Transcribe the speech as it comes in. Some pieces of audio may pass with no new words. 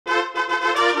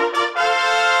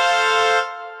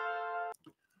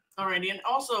variety. And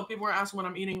also, people were asking what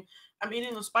I'm eating. I'm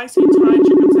eating the spicy Thai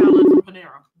chicken salad from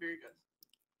Panera. Very good.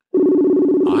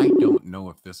 I don't know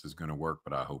if this is going to work,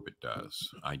 but I hope it does.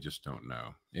 I just don't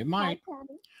know. It might. Hi,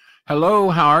 Patty. Hello,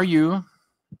 how are you?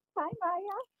 Hi,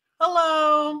 Maya.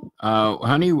 Hello.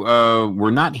 Honey, we're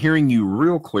not hearing you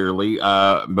real clearly,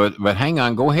 but hang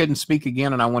on. Go ahead and speak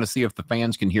again, and I want to see if the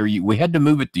fans can hear you. We had to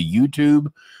move it to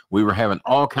YouTube. We were having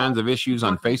all kinds of issues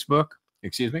on Facebook.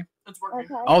 Excuse me? It's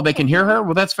working. Okay. Oh, they can hear her?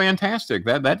 Well, that's fantastic.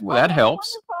 That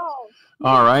helps. Wonderful.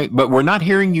 All right, but we're not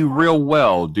hearing you real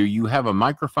well. Do you have a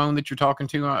microphone that you're talking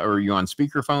to, or are you on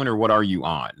speakerphone, or what are you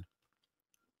on?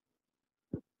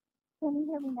 Can you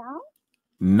hear me now?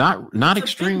 Not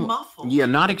extremely. Yeah,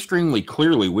 not extremely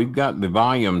clearly. We've got the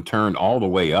volume turned all the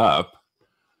way up.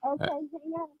 Okay, hang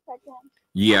on a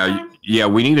second. Yeah,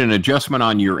 we need an adjustment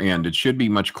on your end. It should be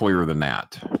much clearer than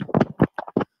that.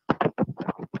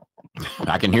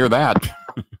 I can hear that.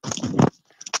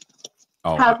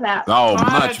 Oh, how's that? Oh,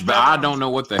 much better. I don't know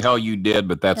what the hell you did,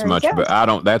 but that's much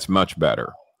better. That's much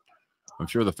better. I'm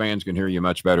sure the fans can hear you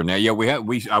much better now. Yeah,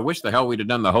 I wish the hell we'd have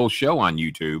done the whole show on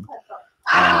YouTube.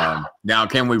 Now,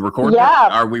 can we record? Yeah.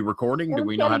 Are we recording? Do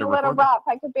we know how to record? A little rough.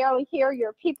 I could barely hear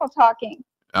your people talking.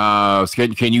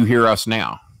 Can you hear us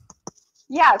now?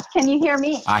 Yes. Can you hear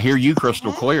me? I hear you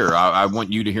crystal clear. I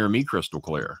want you to hear me crystal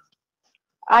clear.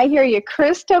 I hear you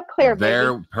crystal clear, baby.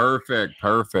 There, perfect.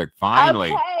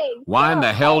 Finally. Okay, Why in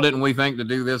the hell didn't we think to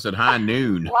do this at high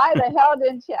noon? Why the hell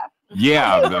didn't you?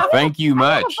 Yeah, thank you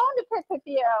much. I have a bone to pick with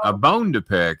you. A bone to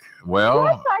pick. Well,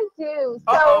 yes, I do.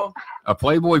 So, a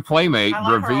Playboy Playmate,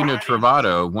 Bravina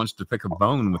Trovato, wants to pick a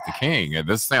bone with the king.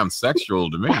 This sounds sexual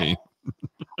to me.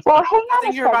 Well, hang on. I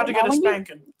think you're about to get a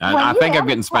spanking. I think I'm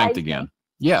getting spanked again.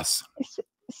 Yes.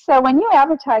 So when you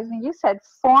advertised me, you said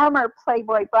former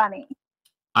Playboy bunny.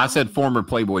 I said former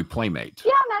Playboy Playmate.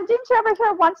 Yeah, now didn't you ever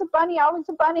hear once a bunny, always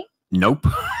a bunny? Nope.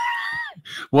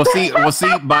 We'll see.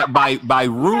 By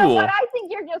rule. Yeah, but I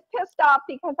think you're just pissed off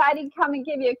because I didn't come and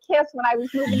give you a kiss when I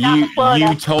was moving down to Florida.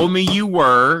 You told me you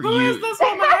were. Who is this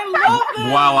woman? I love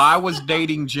this. While I was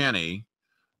dating Jenny,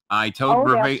 I told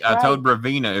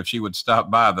Bravina if she would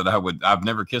stop by that I've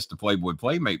never kissed a Playboy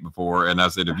Playmate before, and I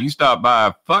said if you stop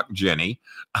by, fuck Jenny,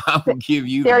 I will give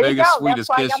you the biggest, sweetest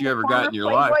kiss you ever got in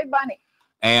your life. Bunny.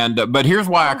 And but here's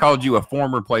why I called you a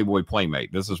former Playboy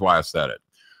Playmate. This is why I said it.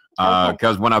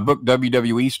 Because when I book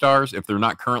WWE stars, if they're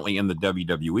not currently in the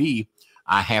WWE,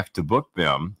 I have to book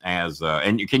them as.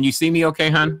 And can you see me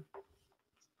okay, hon?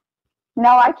 No,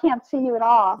 I can't see you at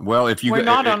all. Well, if you we're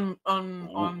not on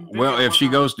well, if she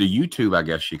goes to YouTube, I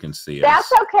guess she can see us.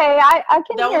 That's okay. I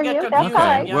can hear you. That's all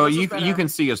right. Yeah, well, you can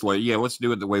see us later. Yeah, let's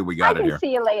do it the way we got it here. I can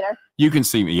see you later. You can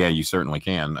see me. Yeah, you certainly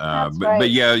can.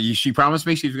 But yeah, she promised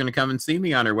me she was going to come and see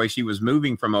me on her way. She was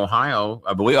moving from Ohio,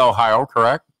 I believe Ohio,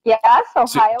 correct? Yes,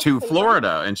 Ohio to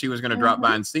Florida, and she was going to drop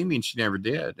by and see me, and she never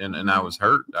did. And I was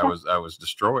hurt. I was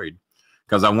destroyed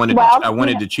because I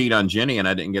wanted to cheat on Jenny, and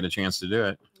I didn't get a chance to do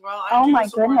it. Well, oh my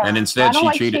goodness! And instead, she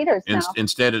cheated.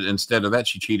 Instead of that,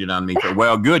 she cheated on me.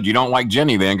 Well, good. You don't like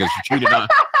Jenny then, because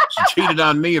she cheated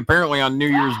on me apparently on New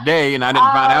Year's Day, and I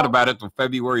didn't find out about it till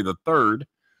February the 3rd.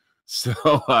 So,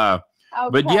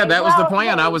 but yeah, that was the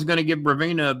plan. I was going to give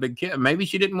Bravina a big kiss. Maybe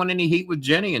she didn't want any heat with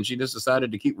Jenny, and she just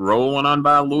decided to keep rolling on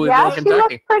by Louisville, Kentucky. Yeah,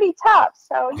 she looks pretty tough.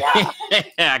 So yeah,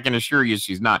 I can assure you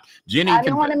she's not. Jenny, I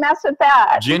didn't want to mess with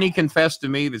that. Jenny confessed to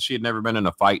me that she had never been in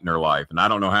a fight in her life, and I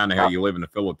don't know how in the hell you live in the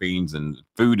Philippines and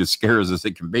food as scarce as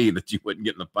it can be that you wouldn't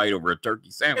get in a fight over a turkey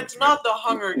sandwich. It's not the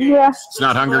Hunger Games. Yeah. It's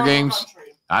not Hunger Games.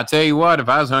 I tell you what, if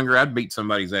I was hungry, I'd beat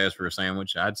somebody's ass for a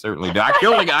sandwich. I'd certainly do. I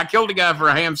killed a guy for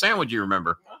a ham sandwich. You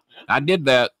remember? I did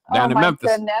that down in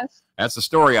Memphis. Goodness. That's the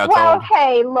story I told. Well,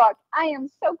 hey, look, I am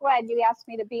so glad you asked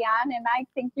me to be on, and I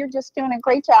think you're just doing a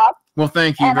great job. Well,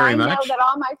 thank you very much. I know that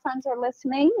all my friends are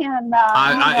listening, and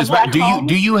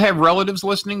do you have relatives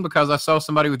listening? Because I saw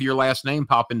somebody with your last name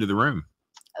pop into the room.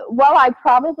 Well, I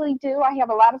probably do. I have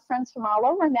a lot of friends from all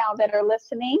over now that are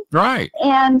listening. Right.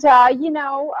 And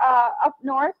up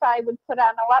north, I would put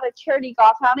on a lot of charity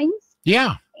golf outings.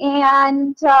 Yeah.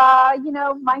 And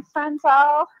my friends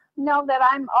all know that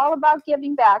I'm all about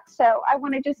giving back. So I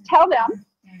want to just tell them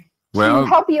to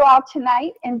help you all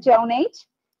tonight and donate.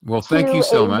 Well, thank you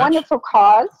so much. Wonderful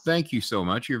cause. Thank you so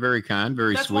much. You're very kind,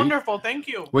 very sweet. That's wonderful. Thank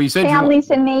you. Well, you said families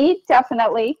in need,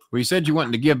 definitely. Well, you said you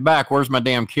wanted to give back. Where's my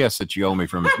damn kiss that you owe me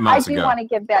from months ago? I do want to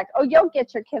give back. Oh, you'll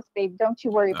get your kiss, babe. Don't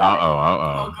you worry about it.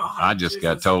 Oh, I just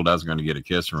got told I was going to get a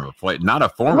kiss from a play, not a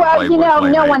former Playboy.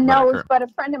 Playmate, no one knows, but a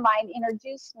friend of mine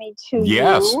introduced me to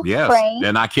yes, Frank.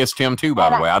 And I kissed him too,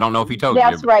 by the way. I don't know if he told you.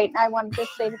 That's right. I wanted to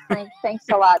say to Frank, thanks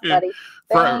a lot, buddy.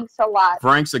 Thanks a lot.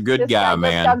 Frank's a good guy,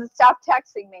 man. Doesn't stop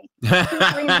texting me. 2,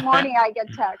 3 in the morning, I get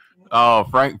text. Oh,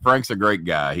 Frank's a great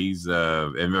guy. He's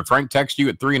and Frank texts you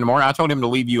at 3 in the morning. I told him to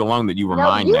leave you alone, that you were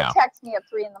mine now. You text me at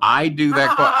 3 in the morning. I do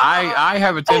that. I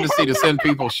have a tendency to send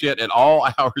people shit at all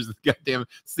hours of the goddamn.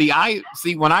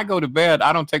 See, when I go to bed,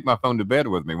 I don't take my phone to bed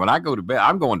with me. When I go to bed,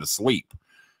 I'm going to sleep.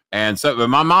 And so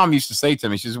my mom used to say to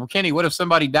me, she says, well, Kenny, what if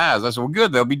somebody dies? I said, well,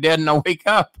 good. They'll be dead and I'll wake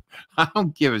up. I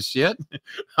don't give a shit.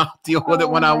 I'll deal with it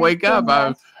when I wake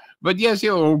up. But yes,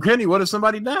 well, Kenny, what if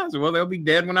somebody dies? Well, they'll be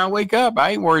dead when I wake up.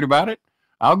 I ain't worried about it.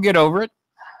 I'll get over it.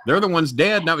 They're the ones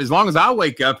dead. Now, as long as I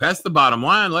wake up, that's the bottom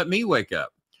line. Let me wake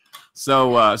up.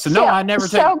 So no, I never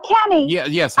take. So Kenny,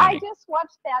 yes, honey. I just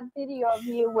watched that video of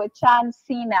you with John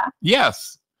Cena.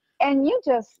 Yes. And you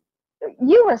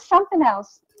were something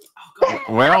else.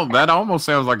 Well, that almost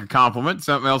sounds like a compliment.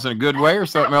 Something else in a good way or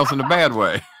something else in a bad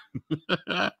way.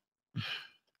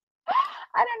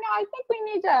 I don't know. I think we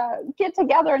need to get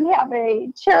together and have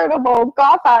a charitable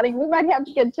golf outing. We might have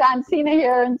to get John Cena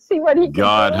here and see what he can do.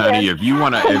 God, honey, if you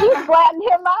want to, you flattened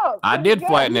him out. I did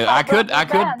flatten it. I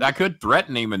could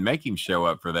threaten him and make him show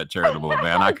up for that charitable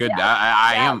event. I could.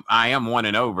 I am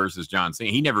 1-0 versus John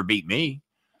Cena. He never beat me.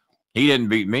 He didn't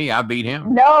beat me. I beat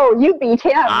him. No, you beat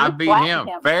him. I beat him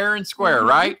fair and square,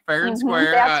 right? Fair and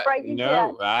square. That's right. You did.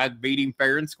 I beat him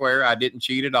fair and square. I didn't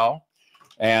cheat at all.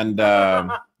 And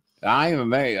I am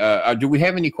amazed. Do we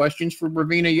have any questions for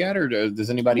Bravina yet, or does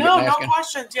anybody? No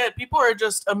questions yet. People are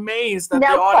just amazed that the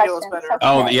audio is better.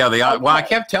 Oh yeah, well, I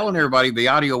kept telling everybody the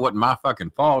audio wasn't my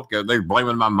fucking fault. They're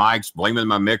blaming my mics, blaming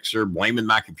my mixer, blaming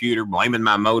my computer, blaming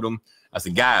my modem. I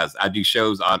said, guys, I do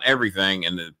shows on everything,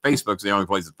 and Facebook's the only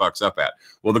place it fucks up at.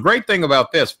 Well, the great thing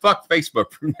about this, fuck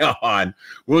Facebook from now on.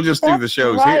 We'll just do the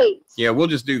shows here. Yeah, we'll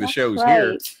just do the shows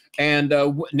here. And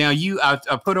now I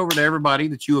put over to everybody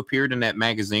that you appeared in that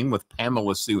magazine with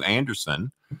Pamela Sue Anderson.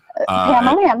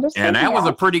 Pamela Anderson. And that was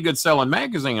a pretty good selling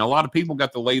magazine. A lot of people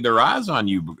got to lay their eyes on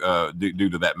you due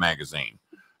to that magazine.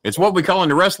 It's what we call in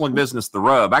the wrestling business the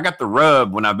rub. I got the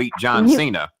rub when I beat John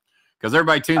Cena. Because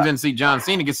everybody tunes in to see John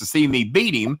Cena, gets to see me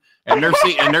beat him, and they're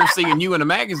seeing you in a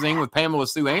magazine with Pamela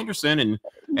Sue Anderson, and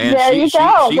there you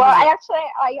go. Well, actually,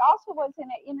 I also was in an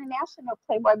international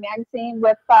Playboy magazine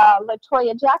with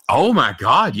LaToya Jackson. Oh my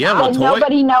God, yeah, LaToya.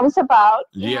 Nobody knows about.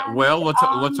 Yeah, well,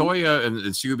 LaToya and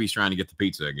Scooby's trying to get the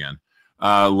pizza again.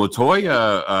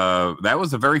 LaToya, that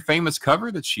was a very famous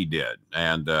cover that she did,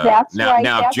 and that's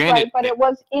right. Janet, right, but it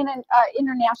was in an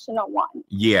international one.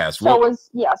 Yes, so it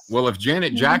was Well, if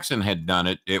Janet Jackson had done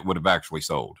it, it would have actually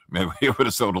sold. It would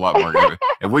have sold a lot more.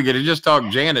 If we could have just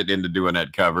talked Janet into doing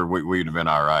that cover, we'd have been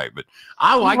all right. But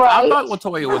I thought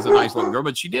LaToya was a nice looking girl,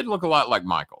 but she did look a lot like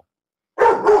Michael.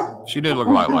 She did look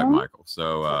a lot like Michael.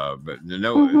 So, but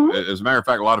as a matter of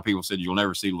fact, a lot of people said you'll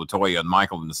never see LaToya and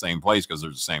Michael in the same place because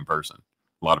they're the same person.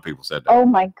 A lot of people said that. Oh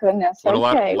my goodness! But a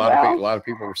lot of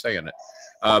people were saying it.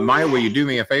 Maya, will you do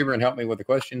me a favor and help me with the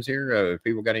questions here?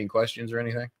 People got any questions or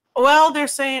anything? Well, they're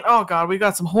saying, oh God, we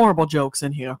got some horrible jokes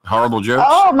in here. Horrible jokes?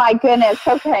 Oh my goodness.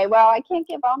 Okay. Well, I can't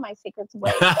give all my secrets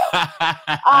away. So.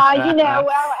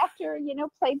 After,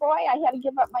 Playboy, I had to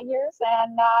give up my years,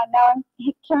 and now I'm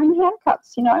carrying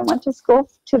handcuffs. I went to school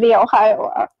to the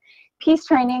Ohio Peace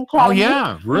Training Academy. Oh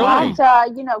yeah, really? And,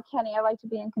 Kenny, I like to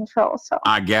be in control. So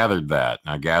I gathered that.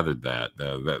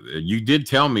 You did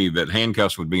tell me that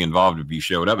handcuffs would be involved if you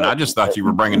showed up, and I just thought you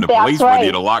were bringing the police with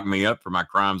you to lock me up for my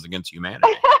crimes against humanity.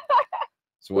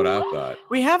 That's what I thought.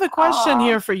 We have a question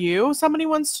here for you. Somebody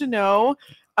wants to know,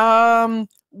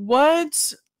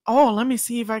 what? Oh, let me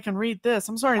see if I can read this.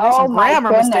 I'm sorry, there's some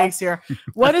grammar mistakes here.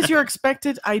 What is your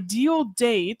expected ideal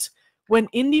date when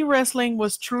indie wrestling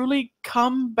was truly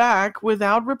come back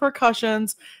without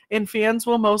repercussions and fans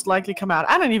will most likely come out?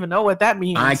 I don't even know what that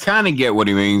means. I kind of get what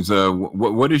he means.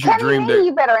 What is your dream date?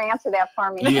 You better answer that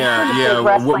for me. Yeah.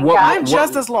 I'm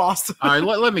just as lost. All right,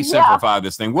 let me simplify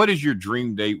this thing. What is your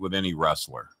dream date with any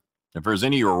wrestler? If there's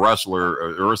any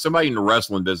wrestler or somebody in the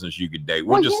wrestling business you could date,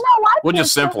 we'll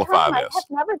just simplify this. I've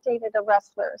never dated a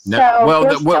wrestler. So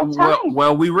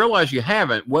well, we realize you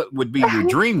haven't. What would be your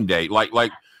dream date? Like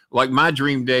my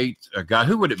dream date, God,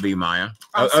 who would it be, Maya?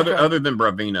 Other than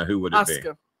Bravina, who would it be?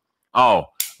 Oh,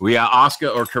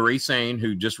 Asuka or Kairi Sane,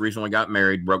 who just recently got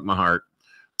married, broke my heart.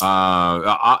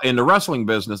 In the wrestling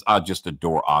business, I just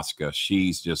adore Asuka.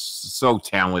 She's just so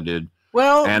talented.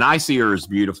 Well, and I see her as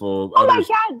beautiful. Oh my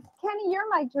God, Kenny, you're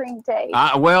my dream date.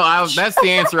 That's the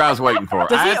answer I was waiting for.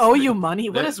 Does he owe you money?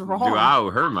 What is wrong? Do I owe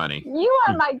her money? You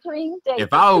are my dream date.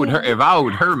 If I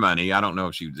owed her money, I don't know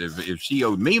if she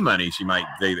owed me money, she might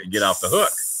get off the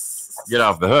hook. Get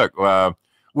off the hook.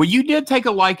 Well, you did take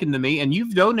a liking to me, and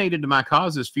you've donated to my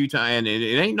causes a few times, and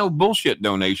it ain't no bullshit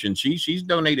donation. She's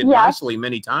donated nicely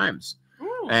many times,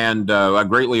 and I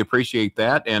greatly appreciate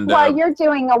that. And well, you're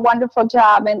doing a wonderful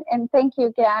job, and thank you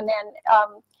again.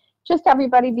 And just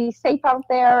everybody be safe out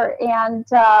there. And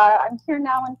I'm here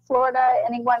now in Florida.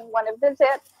 Anyone want to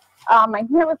visit? I'm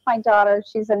here with my daughter.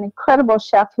 She's an incredible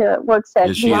chef here. Works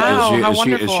at is she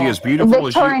as beautiful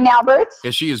Victoria and Albert's?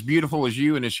 Is she as beautiful as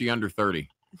you, and is she under 30?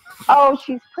 Oh,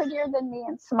 she's prettier than me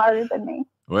and smarter than me.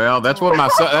 Well, that's what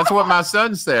my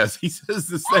son says. He says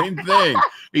the same thing.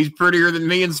 He's prettier than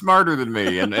me and smarter than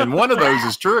me, and one of those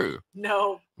is true.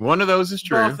 No. One of those is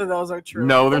true. Both of those are true.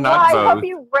 No, they're not both. I hope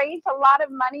you raise a lot of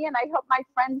money, and I hope my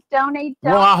friends donate.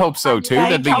 Well, I hope so, too.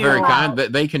 That'd be very kind.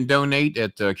 They can donate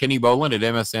at Kenny Boland at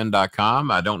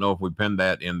msn.com. I don't know if we pinned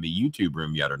that in the YouTube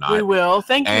room yet or not. We will.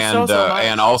 Thank you so much.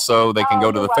 And also, they can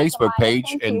go to the Facebook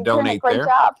page and donate there.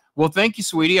 Well, thank you,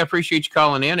 sweetie. I appreciate you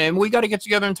calling in, and we got to get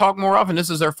together and talk more often. This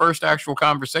is our first actual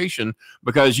conversation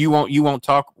because you won't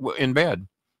talk in bed.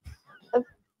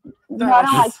 No, I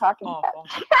don't like talking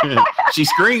about. She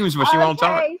screams, but she won't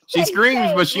talk. She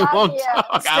screams, but she won't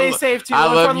talk. Stay safe, too.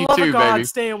 I love you, too, baby.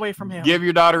 Stay away from him. Give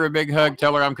your daughter a big hug.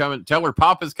 Tell her I'm coming. Tell her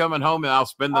Papa's coming home, and I'll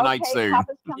spend the night soon.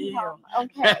 Papa's coming home.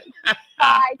 Okay.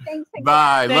 Bye. Thanks again.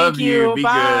 Bye. Love you. Be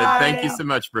good. Thank you so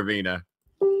much, Bravina.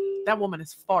 That woman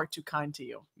is far too kind to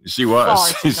you. She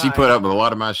was. She put up with a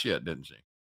lot of my shit, didn't she?